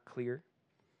 It's not clear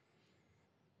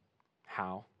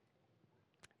how.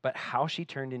 But how she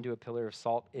turned into a pillar of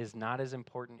salt is not as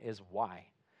important as why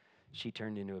she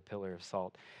turned into a pillar of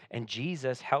salt. And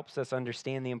Jesus helps us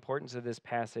understand the importance of this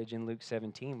passage in Luke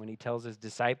 17 when he tells his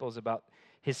disciples about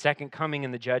his second coming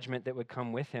and the judgment that would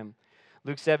come with him.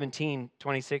 Luke 17,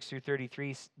 26 through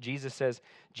 33, Jesus says,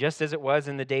 just as it was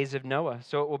in the days of Noah,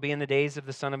 so it will be in the days of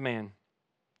the Son of Man.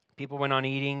 People went on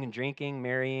eating and drinking,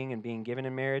 marrying and being given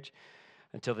in marriage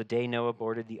until the day Noah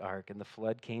boarded the ark and the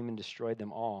flood came and destroyed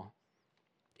them all.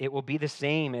 It will be the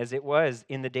same as it was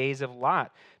in the days of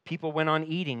Lot. People went on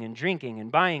eating and drinking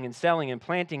and buying and selling and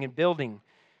planting and building.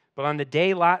 But on the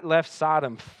day Lot left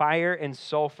Sodom, fire and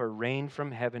sulfur rained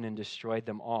from heaven and destroyed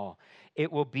them all.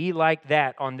 It will be like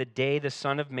that on the day the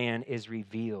Son of Man is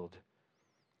revealed,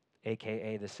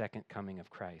 aka the second coming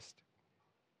of Christ.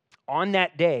 On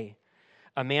that day,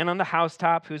 a man on the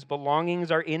housetop whose belongings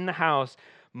are in the house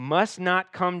must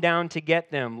not come down to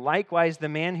get them. Likewise, the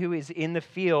man who is in the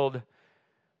field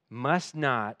must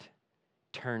not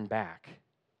turn back.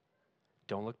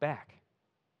 Don't look back.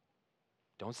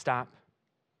 Don't stop.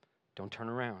 Don't turn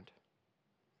around.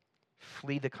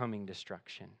 Flee the coming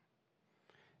destruction.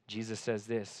 Jesus says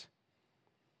this,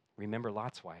 remember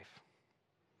Lot's wife.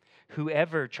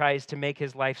 Whoever tries to make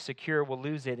his life secure will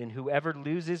lose it, and whoever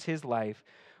loses his life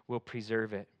will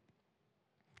preserve it.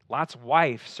 Lot's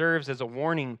wife serves as a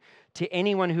warning to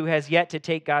anyone who has yet to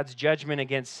take God's judgment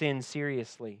against sin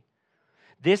seriously.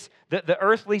 The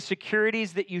earthly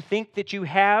securities that you think that you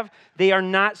have, they are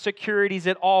not securities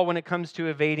at all when it comes to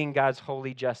evading God's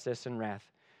holy justice and wrath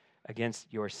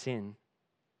against your sin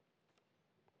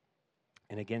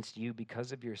and against you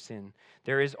because of your sin.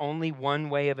 There is only one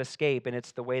way of escape, and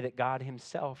it's the way that God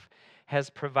himself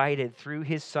has provided through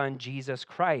his Son, Jesus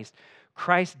Christ.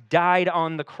 Christ died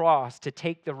on the cross to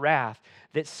take the wrath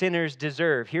that sinners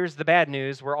deserve. Here's the bad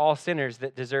news. We're all sinners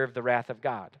that deserve the wrath of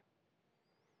God.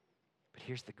 But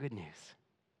here's the good news.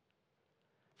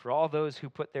 For all those who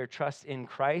put their trust in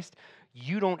Christ,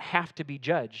 you don't have to be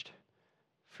judged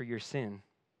for your sin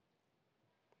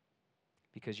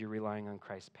because you're relying on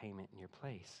Christ's payment in your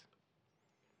place.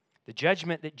 The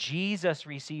judgment that Jesus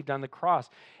received on the cross,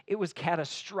 it was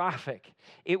catastrophic.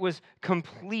 It was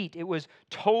complete. It was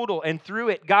total. And through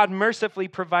it, God mercifully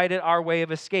provided our way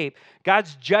of escape.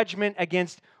 God's judgment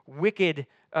against the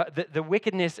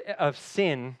wickedness of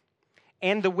sin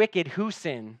and the wicked who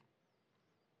sin,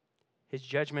 his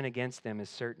judgment against them is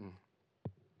certain.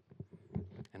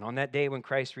 And on that day when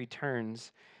Christ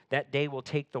returns, that day will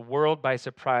take the world by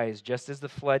surprise, just as the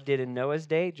flood did in Noah's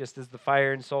day, just as the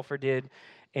fire and sulfur did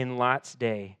in Lot's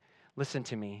day. Listen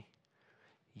to me.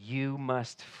 You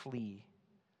must flee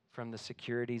from the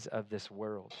securities of this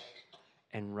world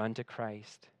and run to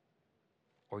Christ,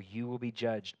 or you will be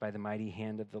judged by the mighty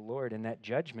hand of the Lord, and that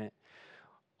judgment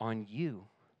on you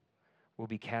will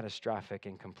be catastrophic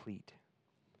and complete.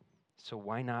 So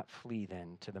why not flee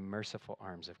then to the merciful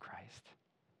arms of Christ?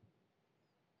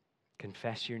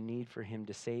 Confess your need for him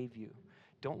to save you.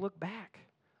 Don't look back.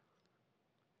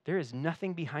 There is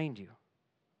nothing behind you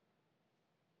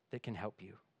that can help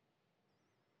you.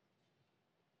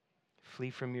 Flee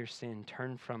from your sin.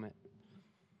 Turn from it.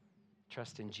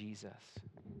 Trust in Jesus.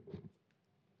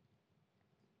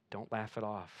 Don't laugh it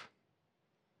off.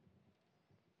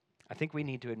 I think we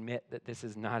need to admit that this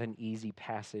is not an easy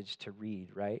passage to read,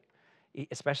 right?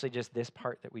 Especially just this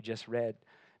part that we just read.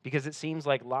 Because it seems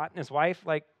like Lot and his wife,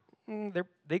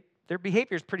 their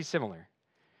behavior is pretty similar,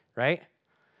 right?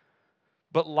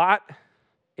 But Lot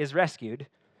is rescued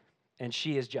and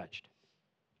she is judged.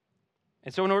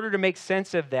 And so in order to make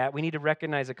sense of that, we need to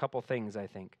recognize a couple things, I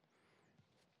think.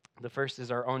 The first is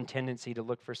our own tendency to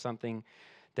look for something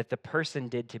that the person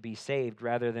did to be saved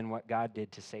rather than what God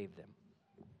did to save them.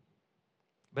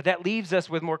 But that leaves us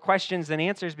with more questions than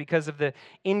answers because of the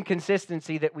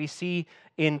inconsistency that we see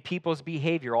in people's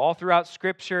behavior all throughout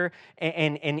Scripture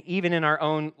and even in our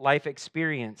own life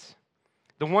experience.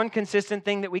 The one consistent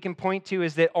thing that we can point to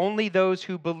is that only those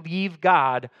who believe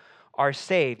God are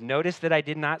saved. Notice that I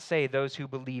did not say those who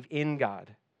believe in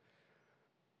God.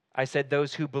 I said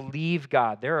those who believe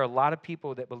God. There are a lot of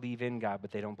people that believe in God,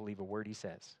 but they don't believe a word he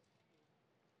says.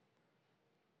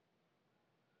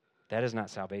 That is not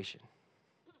salvation.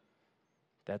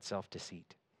 That's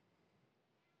self-deceit.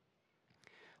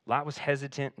 Lot was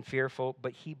hesitant and fearful,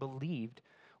 but he believed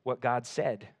what God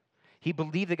said. He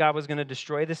believed that God was going to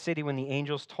destroy the city when the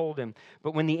angels told him.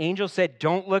 But when the angels said,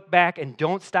 don't look back and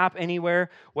don't stop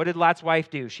anywhere, what did Lot's wife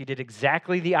do? She did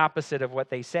exactly the opposite of what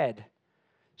they said.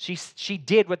 She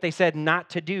did what they said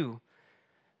not to do.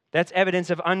 That's evidence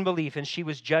of unbelief, and she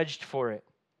was judged for it.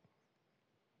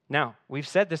 Now, we've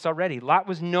said this already. Lot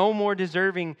was no more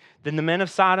deserving than the men of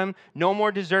Sodom, no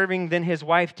more deserving than his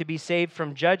wife to be saved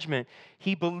from judgment.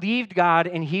 He believed God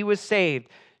and he was saved.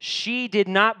 She did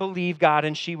not believe God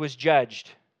and she was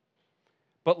judged.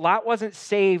 But Lot wasn't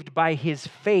saved by his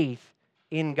faith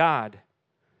in God.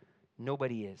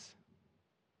 Nobody is.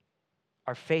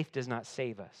 Our faith does not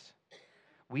save us.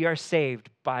 We are saved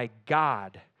by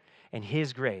God and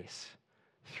his grace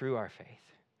through our faith.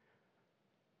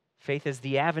 Faith is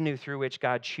the avenue through which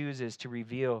God chooses to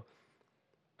reveal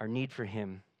our need for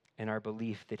him and our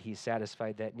belief that he's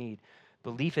satisfied that need.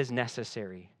 Belief is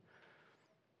necessary.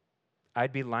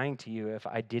 I'd be lying to you if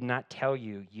I did not tell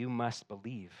you, you must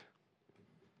believe.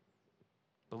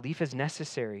 Belief is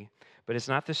necessary, but it's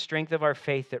not the strength of our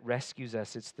faith that rescues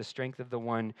us. It's the strength of the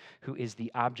one who is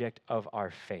the object of our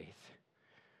faith,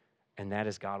 and that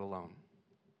is God alone.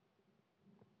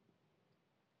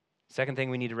 Second thing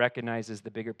we need to recognize is the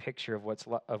bigger picture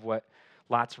of what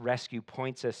Lot's rescue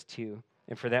points us to.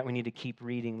 And for that, we need to keep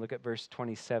reading. Look at verse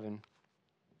 27.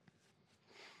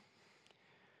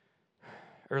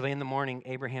 Early in the morning,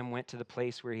 Abraham went to the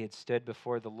place where he had stood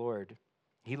before the Lord.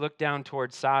 He looked down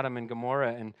toward Sodom and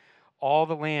Gomorrah and all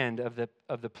the land of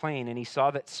the plain, and he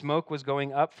saw that smoke was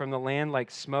going up from the land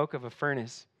like smoke of a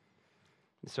furnace.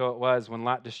 And so it was when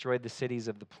Lot destroyed the cities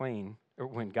of the plain, or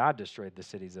when God destroyed the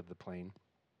cities of the plain.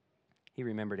 He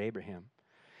remembered Abraham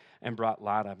and brought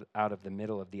Lot out of the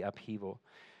middle of the upheaval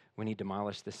when he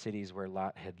demolished the cities where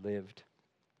Lot had lived.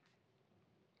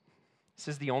 This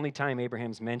is the only time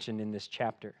Abraham's mentioned in this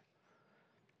chapter.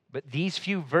 But these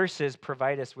few verses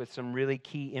provide us with some really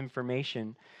key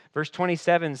information. Verse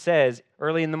 27 says,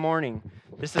 early in the morning,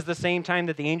 this is the same time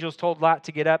that the angels told Lot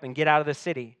to get up and get out of the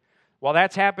city. While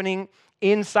that's happening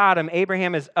in Sodom,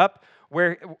 Abraham is up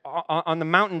where on the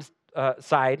mountain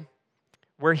side,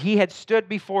 where he had stood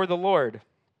before the Lord.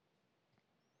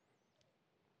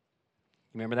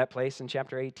 Remember that place in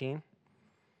chapter 18?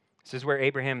 This is where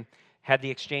Abraham had the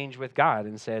exchange with God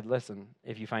and said, listen,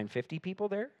 if you find 50 people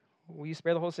there, will you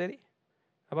spare the whole city?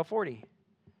 How about 40,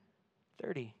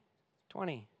 30,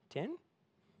 20, 10?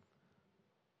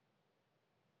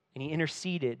 And he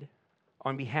interceded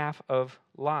on behalf of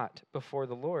Lot before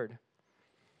the Lord.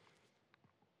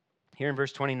 Here in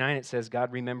verse 29, it says,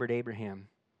 God remembered Abraham.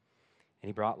 And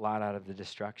he brought Lot out of the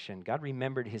destruction. God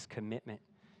remembered his commitment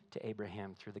to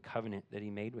Abraham through the covenant that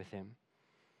he made with him.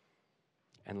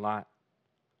 And Lot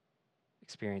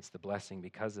experienced the blessing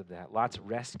because of that. Lot's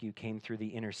rescue came through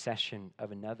the intercession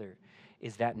of another.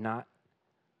 Is that not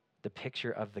the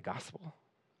picture of the gospel?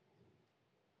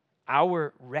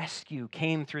 Our rescue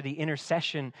came through the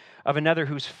intercession of another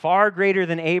who's far greater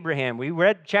than Abraham. We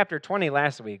read chapter 20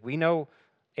 last week. We know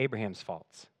Abraham's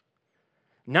faults.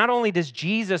 Not only does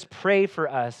Jesus pray for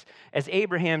us as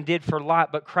Abraham did for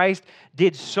Lot, but Christ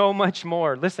did so much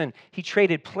more. Listen, he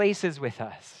traded places with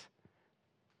us.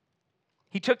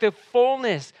 He took the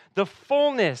fullness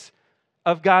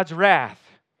of God's wrath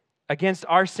against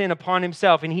our sin upon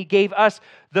himself, and he gave us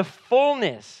the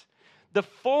fullness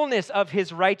of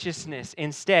his righteousness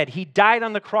instead. He died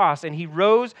on the cross and he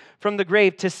rose from the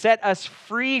grave to set us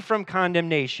free from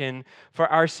condemnation for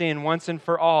our sin once and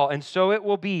for all. And so it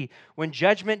will be when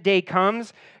judgment day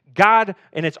comes, God,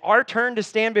 and it's our turn to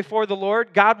stand before the Lord,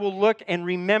 God will look and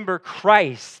remember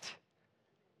Christ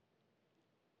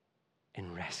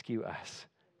and rescue us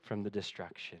from the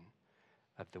destruction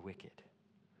of the wicked.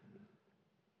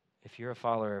 If you're a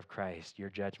follower of Christ, your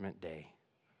judgment day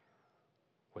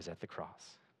was at the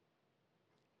cross.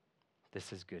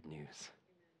 This is good news.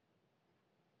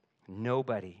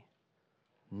 Nobody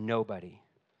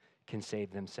can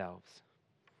save themselves.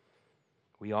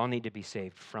 We all need to be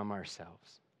saved from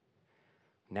ourselves.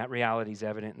 And that reality is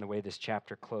evident in the way this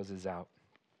chapter closes out.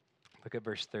 Look at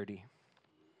verse 30.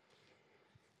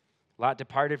 Lot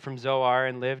departed from Zoar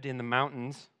and lived in the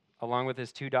mountains along with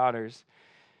his 2 daughters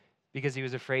because he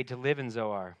was afraid to live in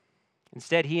Zoar.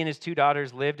 Instead, he and his 2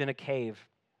 daughters lived in a cave.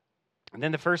 And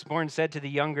then the firstborn said to the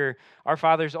younger, our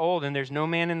father's old, and there's no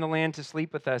man in the land to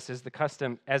sleep with us,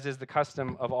 as is the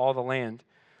custom of all the land.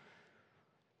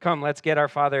 Come, let's get our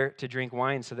father to drink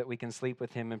wine so that we can sleep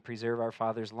with him and preserve our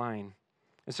father's line.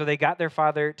 And so they got their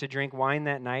father to drink wine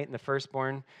that night, and the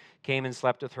firstborn came and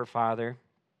slept with her father,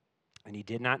 and he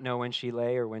did not know when she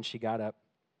lay or when she got up.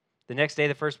 The next day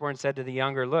the firstborn said to the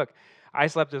younger, look, I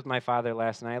slept with my father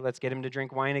last night. Let's get him to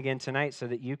drink wine again tonight so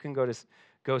that you can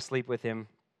go sleep with him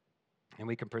and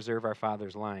we can preserve our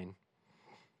father's line.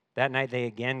 That night they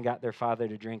again got their father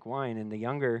to drink wine, and the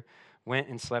younger went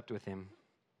and slept with him.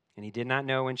 And he did not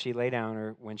know when she lay down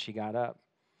or when she got up.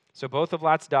 So both of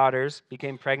Lot's daughters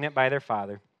became pregnant by their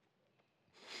father.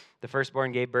 The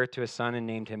firstborn gave birth to a son and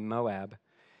named him Moab.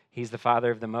 He's the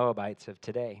father of the Moabites of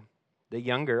today. The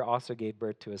younger also gave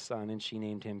birth to a son, and she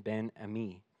named him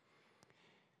Ben-Ami.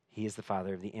 He is the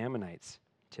father of the Ammonites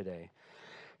today.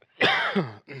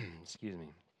 Excuse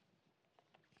me.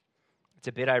 It's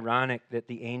a bit ironic that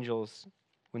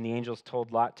when the angels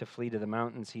told Lot to flee to the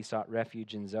mountains, he sought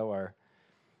refuge in Zoar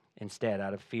instead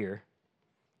out of fear.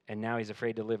 And now he's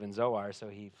afraid to live in Zoar, so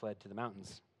he fled to the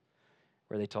mountains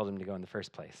where they told him to go in the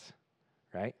first place,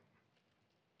 right?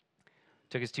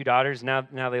 Took his two daughters,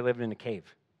 now they live in a cave.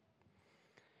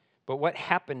 But what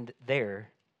happened there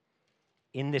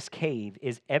in this cave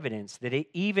is evidence that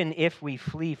even if we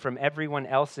flee from everyone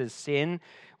else's sin,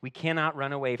 we cannot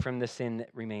run away from the sin that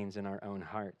remains in our own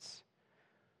hearts.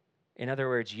 In other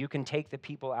words, you can take the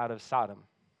people out of Sodom,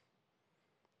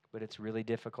 but it's really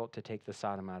difficult to take the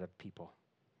Sodom out of people.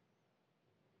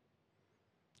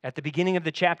 At the beginning of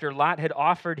the chapter, Lot had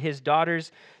offered his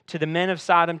daughters to the men of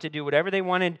Sodom to do whatever they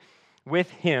wanted with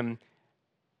him.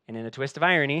 And in a twist of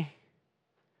irony,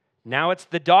 now it's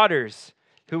the daughters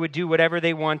who would do whatever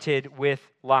they wanted with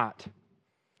Lot.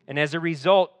 And as a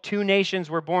result, two nations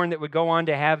were born that would go on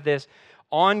to have this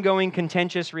ongoing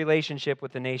contentious relationship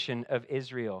with the nation of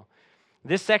Israel.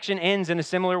 This section ends in a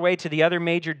similar way to the other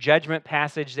major judgment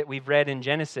passage that we've read in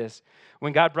Genesis,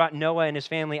 when God brought Noah and his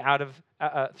family out of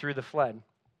through the flood.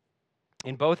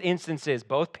 In both instances,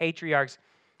 both patriarchs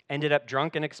ended up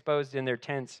drunk and exposed in their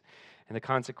tents, and the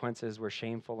consequences were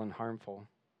shameful and harmful,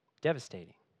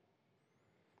 devastating.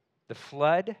 The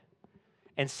flood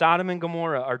and Sodom and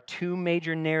Gomorrah are two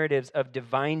major narratives of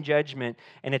divine judgment,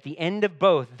 and at the end of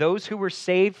both, those who were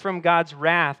saved from God's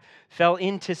wrath fell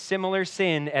into similar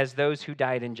sin as those who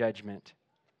died in judgment.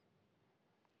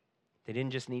 They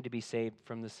didn't just need to be saved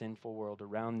from the sinful world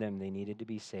around them, they needed to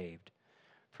be saved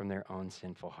from their own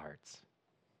sinful hearts.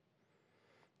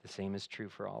 The same is true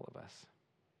for all of us.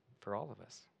 For all of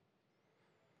us.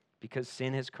 Because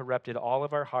sin has corrupted all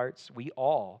of our hearts, we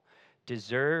all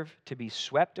deserve to be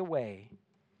swept away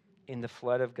in the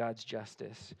flood of God's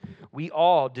justice. We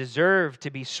all deserve to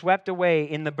be swept away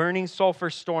in the burning sulfur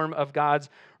storm of God's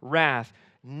wrath.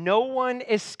 No one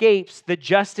escapes the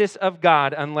justice of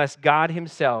God unless God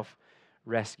himself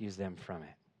rescues them from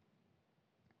it.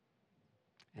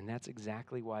 And that's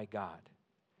exactly why God,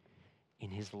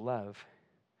 in his love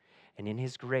and in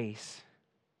his grace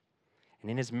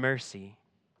and in his mercy,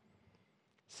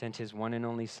 sent his one and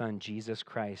only Son, Jesus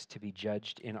Christ, to be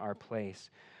judged in our place.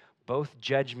 Both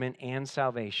judgment and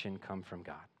salvation come from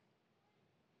God.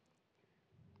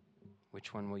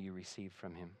 Which one will you receive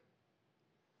from him?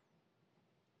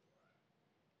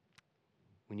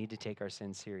 We need to take our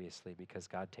sin seriously because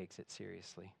God takes it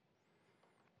seriously.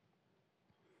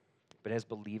 But as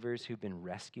believers who've been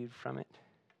rescued from it,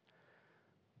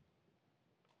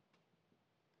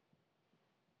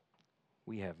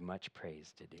 we have much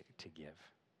praise to give.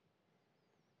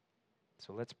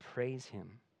 So let's praise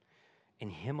him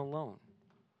and him alone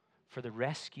for the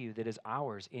rescue that is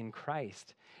ours in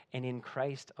Christ and in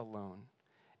Christ alone.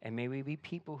 And may we be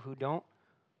people who don't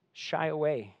shy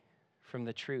away from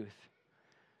the truth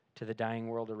to the dying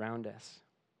world around us.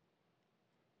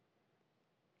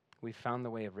 We've found the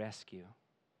way of rescue.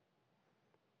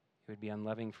 It would be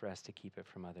unloving for us to keep it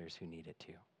from others who need it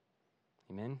too.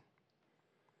 Amen?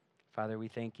 Father, we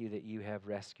thank you that you have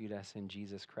rescued us in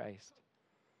Jesus Christ.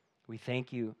 We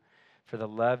thank you for the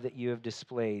love that you have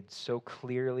displayed so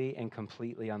clearly and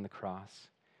completely on the cross,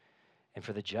 and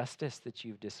for the justice that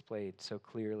you've displayed so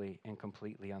clearly and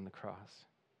completely on the cross.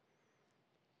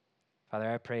 Father,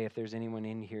 I pray if there's anyone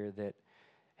in here that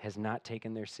has not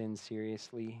taken their sin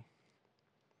seriously,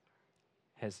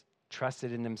 has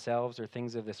trusted in themselves or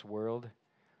things of this world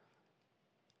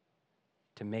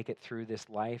to make it through this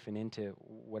life and into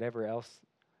whatever else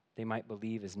they might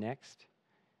believe is next,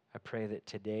 I pray that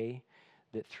today,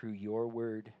 that through your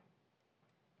word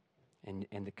and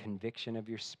the conviction of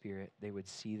your Spirit, they would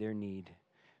see their need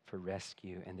for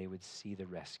rescue and they would see the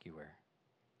rescuer.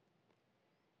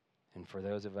 And for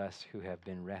those of us who have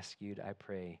been rescued, I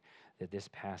pray that this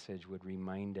passage would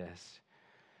remind us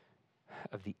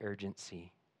of the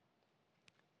urgency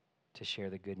to share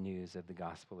the good news of the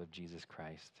gospel of Jesus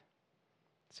Christ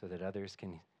so that others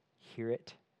can hear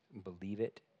it, believe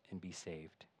it, and be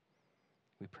saved.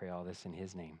 We pray all this in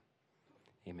his name.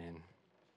 Amen.